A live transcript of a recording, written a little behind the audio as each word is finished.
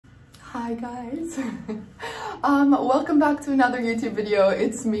Hi guys. Welcome back to another YouTube video.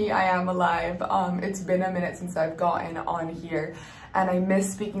 It's me, I am alive. It's been a minute since I've gotten on here and I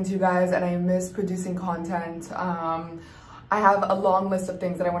miss speaking to you guys and I miss producing content. I have a long list of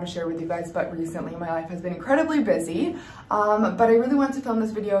things that I want to share with you guys, but recently my life has been incredibly busy. But I really wanted to film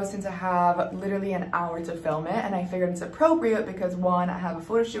this video since I have literally an hour to film it, and I figured it's appropriate because one, I have a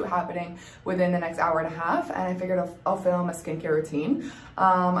photo shoot happening within the next hour and a half, and I figured I'll film a skincare routine.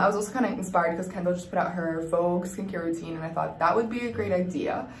 I was also kind of inspired because Kendall just put out her Vogue skincare routine, and I thought that would be a great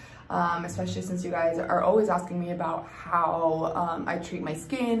idea. Especially since you guys are always asking me about how I treat my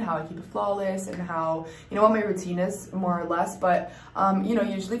skin, how I keep it flawless, and how, you know, what my routine is, more or less. But, you know,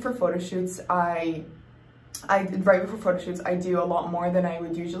 usually for photo shoots, right before photo shoots, I do a lot more than I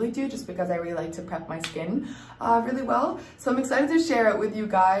would usually do just because I really like to prep my skin really well. So I'm excited to share it with you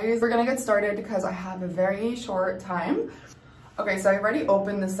guys. We're gonna get started because I have a very short time. Okay, so I already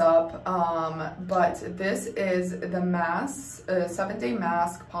opened this up, but this is the mask, 7-day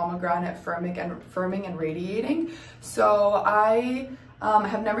mask, pomegranate firming and radiating. So I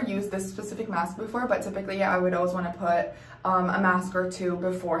have never used this specific mask before, but typically I would always want to put a mask or two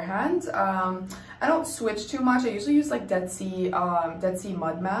beforehand. I don't switch too much. I usually use like Dead Sea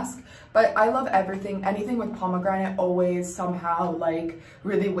mud mask, but I love anything with pomegranate always somehow like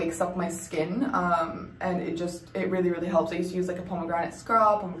really wakes up my skin, and it really helps. I used to use like a pomegranate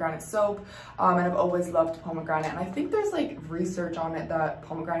scrub, pomegranate soap, and I've always loved pomegranate, and I think there's like research on it that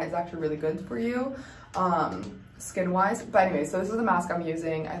pomegranate is actually really good for you skin wise. But anyway, so this is the mask I'm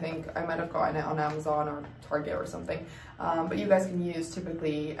using. I think I might have gotten it on Amazon or Target or something, but you guys can use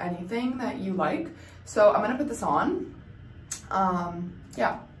typically anything that you like. So I'm gonna put this on.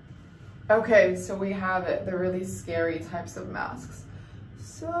 Yeah. Okay, so we have it, the really scary types of masks.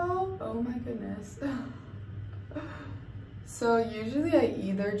 So, oh my goodness. So usually I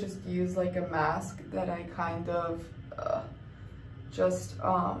either just use like a mask that I kind of just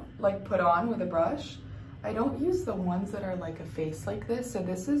like put on with a brush. I don't use the ones that are like a face like this. So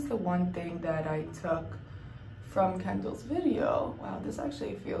this is the one thing that I took from Kendall's video. Wow, this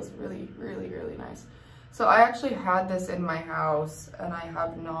actually feels really nice. So I actually had this in my house and I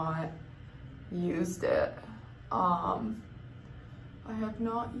have not used it. I have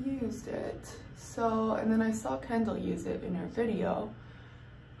not used it. So, and then I saw Kendall use it in her video.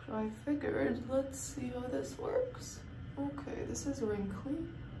 So I figured, let's see how this works. Okay, this is wrinkly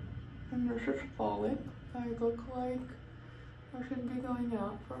and this is falling. I look like I should be going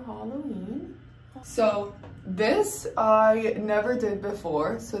out for Halloween. So this I never did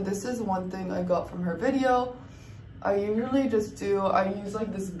before. So this is one thing I got from her video. I usually just I use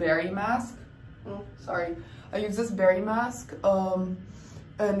like this berry mask. I use this berry mask and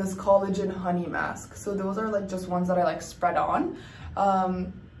this collagen honey mask. So those are like just ones that I like spread on.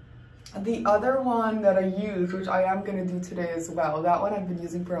 The other one that I use, which I am gonna do today as well, that one I've been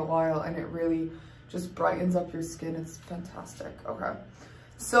using for a while and it really just brightens up your skin. It's fantastic. Okay,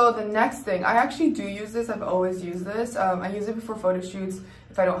 so the next thing, I actually do use this. I've always used this. I use it before photo shoots.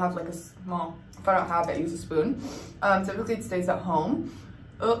 If I don't have like if I don't have it, I use a spoon. Typically it stays at home.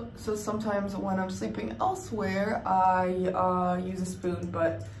 So sometimes when I'm sleeping elsewhere, I use a spoon,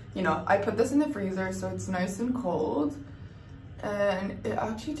 but you know, I put this in the freezer so it's nice and cold, and it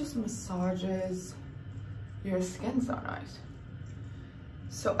actually just massages your skin so nice.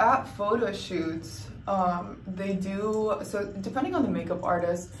 So at photo shoots, they do, so depending on the makeup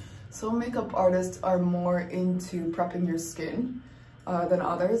artist, some makeup artists are more into prepping your skin than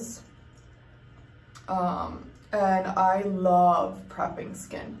others. And I love prepping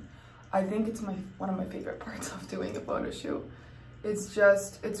skin. I think it's one of my favorite parts of doing a photo shoot.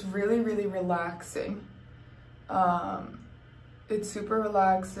 It's really relaxing. It's super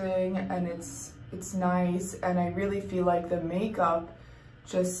relaxing and it's nice, and I really feel like the makeup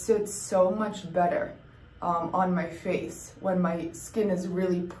just sits so much better on my face when my skin is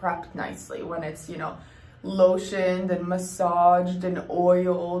really prepped nicely, when it's, you know, lotioned and massaged and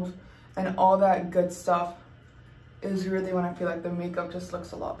oiled and all that good stuff is really when I feel like the makeup just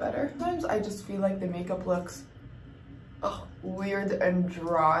looks a lot better. Sometimes I just feel like the makeup looks weird and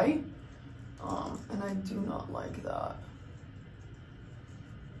dry, and I do not like that.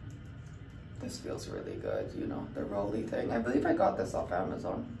 This feels really good, you know, the rolly thing. I believe I got this off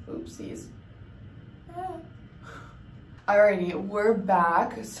Amazon. Oopsies. Alrighty, we're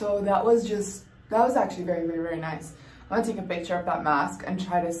back. So that was actually very nice. I'm gonna take a picture of that mask and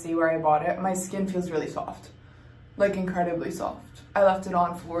try to see where I bought it. My skin feels really soft, like incredibly soft. I left it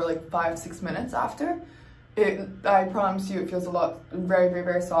on for like 5-6 minutes after. I promise you it feels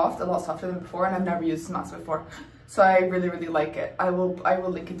very soft, a lot softer than before, and I've never used this mask before. So I really, really like it. I will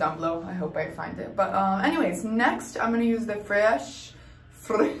link it down below. I hope I find it. But anyways, next I'm gonna use the fresh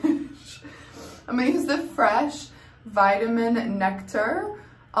vitamin nectar,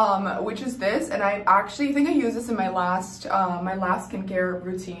 which is this, and I actually think I used this in my last skincare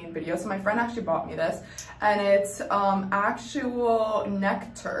routine video. So my friend actually bought me this, and it's actual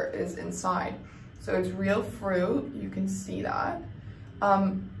nectar is inside. So it's real fruit, you can see that.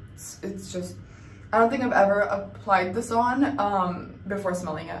 It's just, I don't think I've ever applied this on before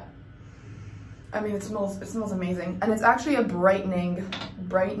smelling it. I mean, it smells amazing. And it's actually a brightening,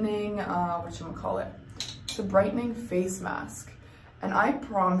 whatchamacallit? It's a brightening face mask. And I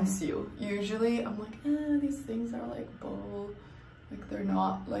promise you, usually I'm like, these things are like bull. Like they're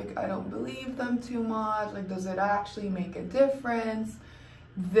not, like I don't believe them too much. Like, does it actually make a difference?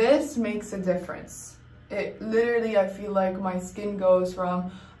 This makes a difference. It literally, I feel like my skin goes from,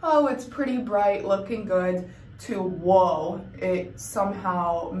 oh, it's pretty bright, looking good, to whoa, it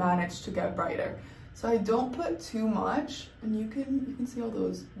somehow managed to get brighter. So I don't put too much, and you can see all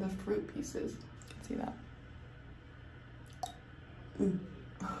those, the fruit pieces. You can see that. Ooh.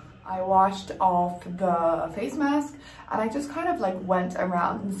 I washed off the face mask, and I just kind of like went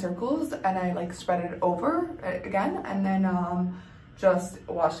around in circles, and I like spread it over again, and then just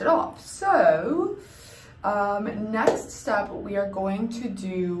wash it off. So next step we are going to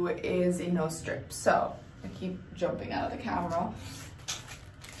do is a nose strip. So I keep jumping out of the camera.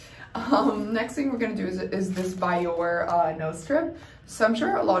 Next thing we're gonna do is this Biore nose strip. So I'm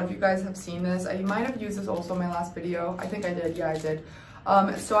sure a lot of you guys have seen this. I might have used this also in my last video. I think I did, yeah I did.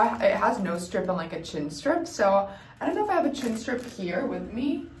 So it has nose strip and like a chin strip. So I don't know if I have a chin strip here with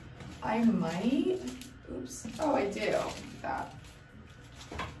me. I might, oops, oh I do, that.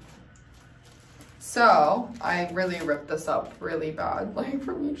 So I really ripped this up really bad, like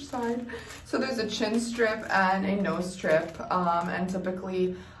from each side. So there's a chin strip and a nose strip, and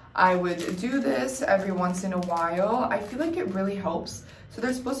typically I would do this every once in a while. I feel like it really helps. So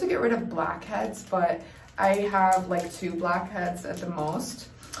they're supposed to get rid of blackheads, but I have like 2 blackheads at the most.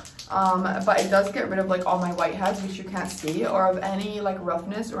 But it does get rid of like all my whiteheads, which you can't see, or of any like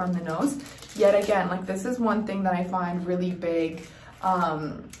roughness around the nose. Yet again, like this is one thing that I find really big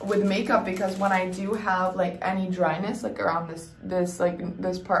with makeup, because when I do have like any dryness like around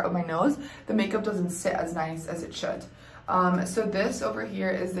this part of my nose, the makeup doesn't sit as nice as it should. So this over here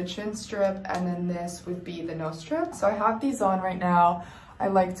is the chin strip, and then this would be the nose strip. So I have these on right now. I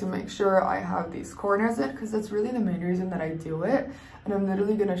like to make sure I have these corners in, because that's really the main reason that I do it. And I'm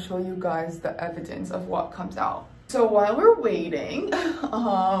literally gonna show you guys the evidence of what comes out. So while we're waiting,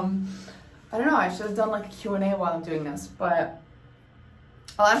 I don't know, I should have done like a Q&A while I'm doing this, but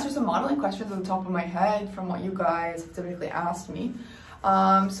I'll answer some modeling questions at the top of my head from what you guys have typically asked me.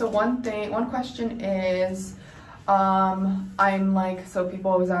 So one question is, I'm like, so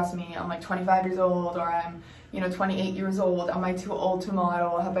people always ask me, I'm like 25 years old, or I'm 28 years old. Am I too old to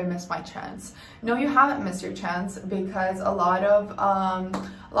model? Have I missed my chance? No, you haven't missed your chance, because a lot of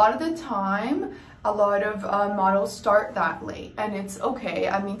the time, a lot of models start that late, and it's okay.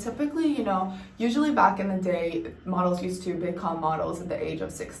 I mean, typically, usually back in the day, models used to become models at the age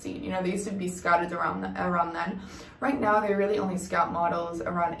of 16. They used to be scouted around then. Right now, they really only scout models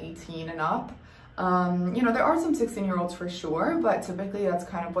around 18 and up. There are some 16-year-olds for sure, but typically that's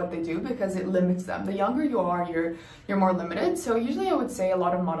kind of what they do, because it limits them. The younger you are, you're more limited. So usually I would say a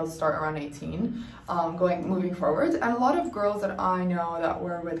lot of models start around 18, moving forward. And a lot of girls that I know that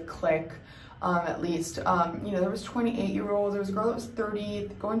were with Click, at least, there was 28-year-olds, there was a girl that was 30,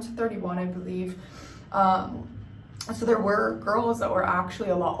 going to 31, I believe. So there were girls that were actually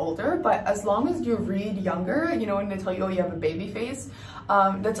a lot older, but as long as you read younger, when they tell you, oh, you have a baby face,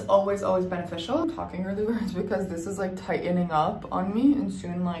 that's always beneficial. I'm talking really weird because this is like tightening up on me, and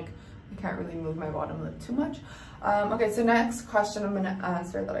soon like I can't really move my bottom lip too much. Okay, so next question I'm gonna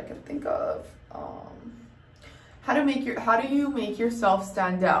answer that I can think of. How do you make yourself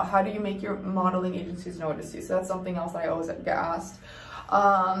stand out? How do you make your modeling agencies notice you? So that's something else I always get asked.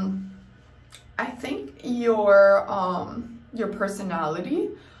 I think your personality.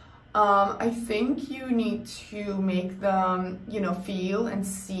 I think you need to make them, feel and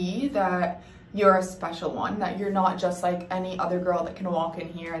see that you're a special one, that you're not just like any other girl that can walk in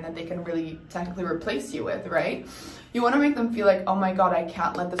here and that they can really technically replace you with, right? You want to make them feel like, oh my God, I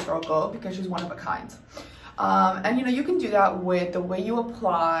can't let this girl go because she's one of a kind. And you know, you can do that with the way you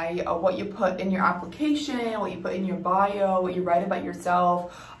apply, what you put in your application, what you put in your bio, what you write about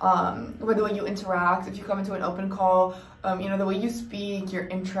yourself, with the way you interact. If you come into an open call, you know, the way you speak, your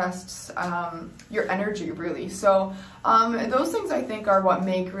interests, your energy, really. So those things I think are what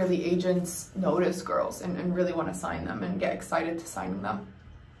make really agents notice girls and really want to sign them and get excited to sign them.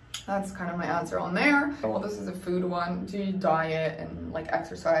 That's kind of my answer on there. Well, this is a food one. Do you diet and like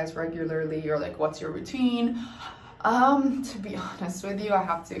exercise regularly, or like what's your routine? To be honest with you, I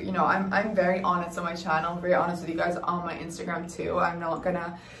have to, you know, I'm very honest on my channel, very honest with you guys on my Instagram too. I'm not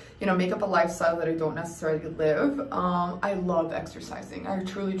gonna, you know, make up a lifestyle that I don't necessarily live. I love exercising. I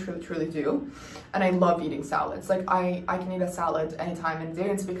truly do. And I love eating salads. Like I can eat a salad anytime in the day.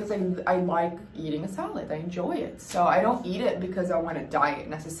 It's because I like eating a salad. I enjoy it. So I don't eat it because I want to diet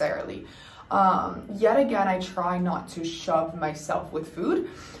necessarily. Yet again, I try not to shove myself with food.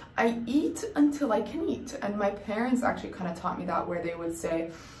 I eat until I can eat. And my parents actually kind of taught me that, where they would say,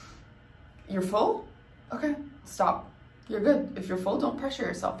 you're full? Okay, stop. You're good. If you're full, don't pressure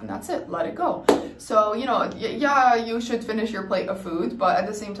yourself, and that's it. Let it go. So, you know, yeah, you should finish your plate of food, but at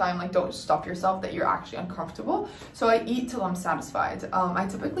the same time, like, don't stop yourself that you're actually uncomfortable. So I eat till I'm satisfied. I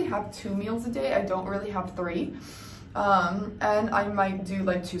typically have 2 meals a day. I don't really have 3. And I might do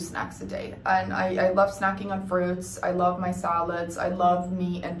like 2 snacks a day. And I love snacking on fruits. I love my salads. I love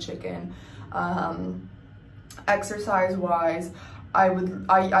meat and chicken. Exercise wise, I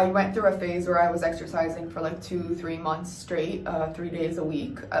went through a phase where I was exercising for like 2-3 months straight, 3 days a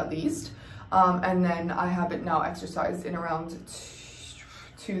week at least. And then I haven't now exercised in around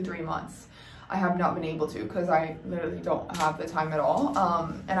 2-3 months. I have not been able to because I literally don't have the time at all.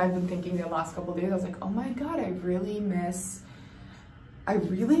 And I've been thinking the last couple of days, I was like, oh my God, I really miss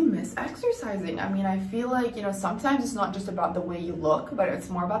exercising. I mean, I feel like, you know, sometimes it's not just about the way you look, but it's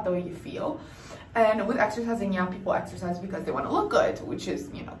more about the way you feel. And with exercising, yeah, people exercise because they want to look good, which is,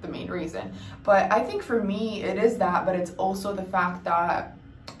 you know, the main reason. But I think for me, it is that, but it's also the fact that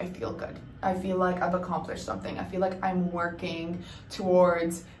I feel good. I feel like I've accomplished something. I feel like I'm working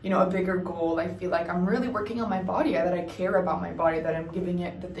towards, you know, a bigger goal. I feel like I'm really working on my body, that I care about my body, that I'm giving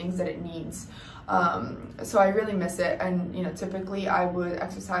it the things that it needs. So I really miss it. And, you know, typically I would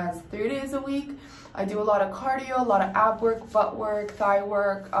exercise 3 days a week. I do a lot of cardio, a lot of ab work, butt work, thigh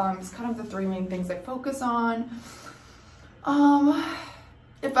work. It's kind of the 3 main things I focus on.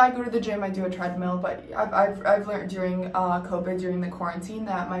 If I go to the gym, I do a treadmill, but I've learned during COVID, during the quarantine,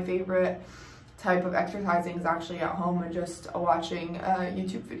 that my favorite type of exercising is actually at home and just watching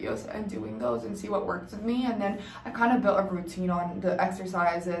YouTube videos and doing those and see what works with me. And then I kind of built a routine on the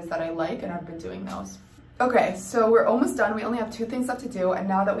exercises that I like, and I've been doing those. Okay, so we're almost done. We only have 2 things left to do, and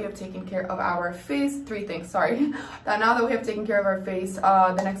now that we have taken care of our face, 3 things, sorry. Now that we have taken care of our face,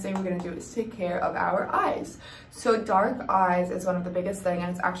 the next thing we're gonna do is take care of our eyes. So dark eyes is one of the biggest things,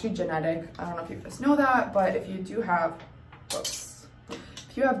 and it's actually genetic. I don't know if you guys know that, but if you do have, whoops,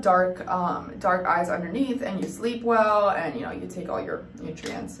 if you have dark eyes underneath and you sleep well, and you know, you take all your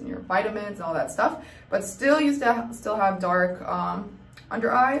nutrients and your vitamins and all that stuff, but still you still have dark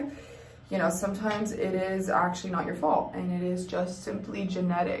under eye, you know, sometimes it is actually not your fault, and it is just simply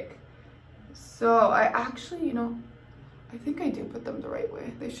genetic. So I actually, you know, I think I do put them the right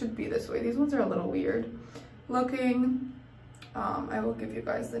way. They should be this way. These ones are a little weird looking. I will give you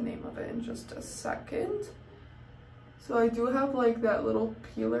guys the name of it in just a second. So I do have like that little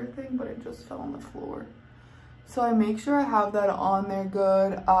peeler thing, but it just fell on the floor. So I make sure I have that on there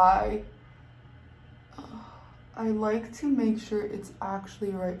good. I like to make sure it's actually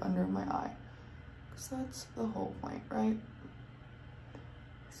right under my eye, because that's the whole point, right?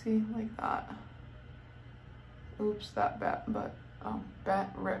 See, like that. Oops, that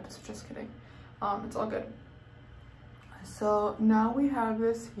bent, ripped, just kidding. It's all good. So now we have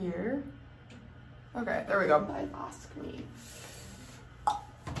this here. Okay, there we go. Guys ask me,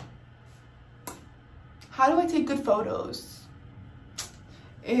 how do I take good photos?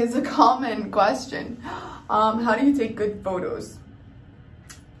 Is a common question. How do you take good photos?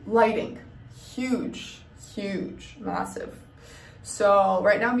 Lighting, huge, massive. So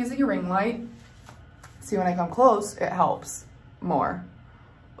right now I'm using a ring light. See, when I come close, it helps more.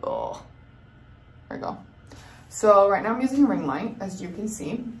 Oh, there we go. So right now I'm using a ring light, as you can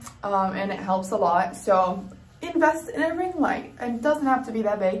see, and it helps a lot. So invest in a ring light, and it doesn't have to be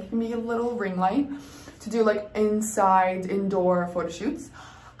that big. It can be a little ring light to do like indoor photo shoots.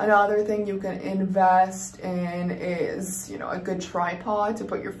 Another thing you can invest in is, you know, a good tripod to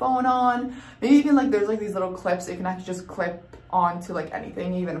put your phone on. Maybe even like there's like these little clips that you can actually just clip onto like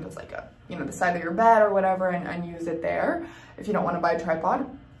anything, even if it's like a, you know, the side of your bed or whatever, and use it there if you don't want to buy a tripod.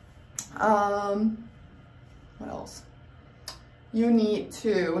 what else? You need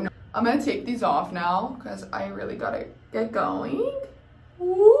to, I'm gonna take these off now because I really gotta get going.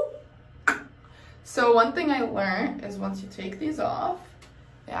 Woo. So one thing I learned is once you take these off,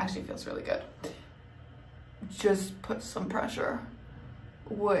 it actually feels really good. Just put some pressure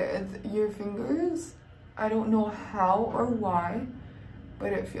with your fingers. I don't know how or why,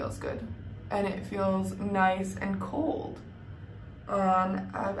 but it feels good. And it feels nice and cold.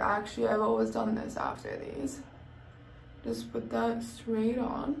 And I've always done this after these. Just put that straight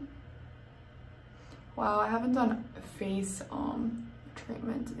on. Wow, I haven't done face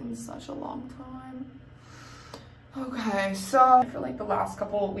treatment in such a long time. Okay, so for like the last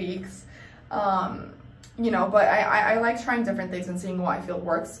couple of weeks, you know, but I like trying different things and seeing what I feel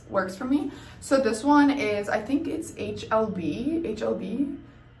works for me. So this one is, I think it's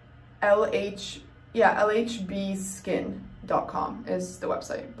lhbskin.com is the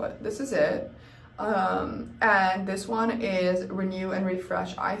website, but this is it. And this one is Renew and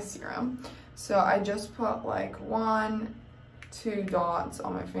Refresh Eye Serum. So I just put like 1, 2 dots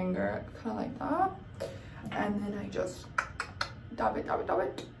on my finger, kind of like that. And then I just dab it.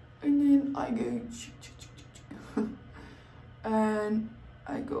 And then I go, and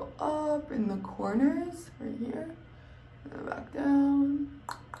I go up in the corners right here, and back down.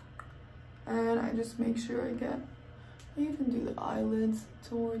 And I just make sure I even do the eyelids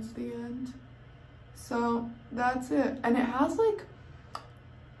towards the end. So that's it. And it has like,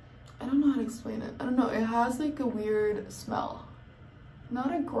 I don't know how to explain it. I don't know, it has like a weird smell.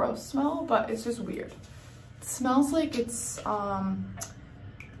 Not a gross smell, but it's just weird. It smells like it's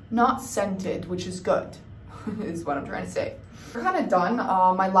not scented, which is good, is what I'm trying to say. We're kind of done.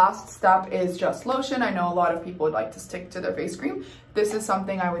 My last step is just lotion. I know a lot of people would like to stick to their face cream. This is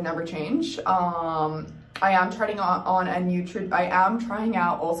something I would never change. I am trying on a I am trying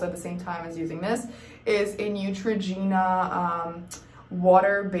out also at the same time as using this is a Neutrogena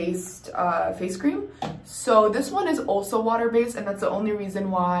water-based face cream. So this one is also water-based, and that's the only reason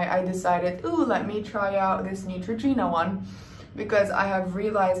why I decided, ooh, let me try out this Neutrogena one, because I have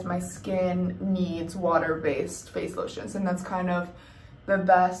realized my skin needs water-based face lotions, and that's kind of the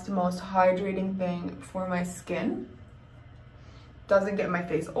best, most hydrating thing for my skin. Doesn't get my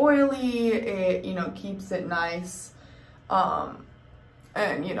face oily, it, you know, keeps it nice,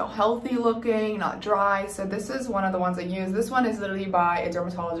 and, you know, healthy looking, not dry. So this is one of the ones I use. This one is literally by a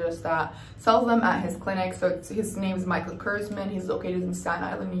dermatologist that sells them at his clinic. So his name is Michael Kurzman. He's located in Staten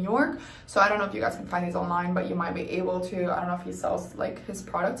Island, New York. So I don't know if you guys can find these online, but you might be able to. I don't know if he sells like his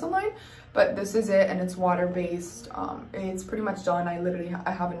products online, but this is it, and it's water-based. It's pretty much done. I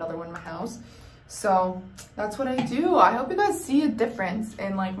have another one in my house. So that's what I do. I hope you guys see a difference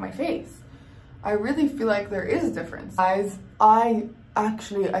in like my face. I really feel like there is a difference. Guys, I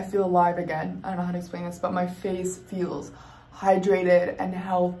feel alive again. I don't know how to explain this, but my face feels hydrated and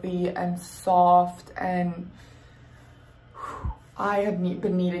healthy and soft, and I have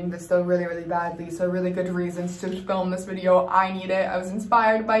been needing this though really badly. So really good reasons to film this video. I need it. I was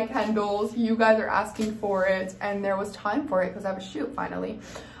inspired by Kendall's. You guys are asking for it, and there was time for it because I have a shoot finally.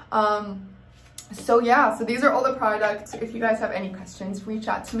 So yeah, so these are all the products. If you guys have any questions, reach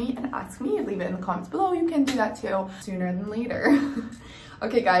out to me and ask me. Leave it in the comments below. You can do that too, sooner than later.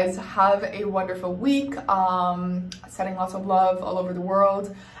 Okay guys, have a wonderful week. Sending lots of love all over the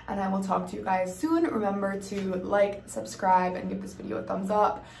world, and I will talk to you guys soon. Remember to like, subscribe, and give this video a thumbs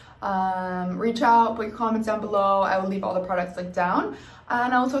up. Reach out, put your comments down below. I will leave all the products linked down,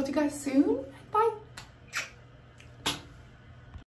 and I will talk to you guys soon. Bye.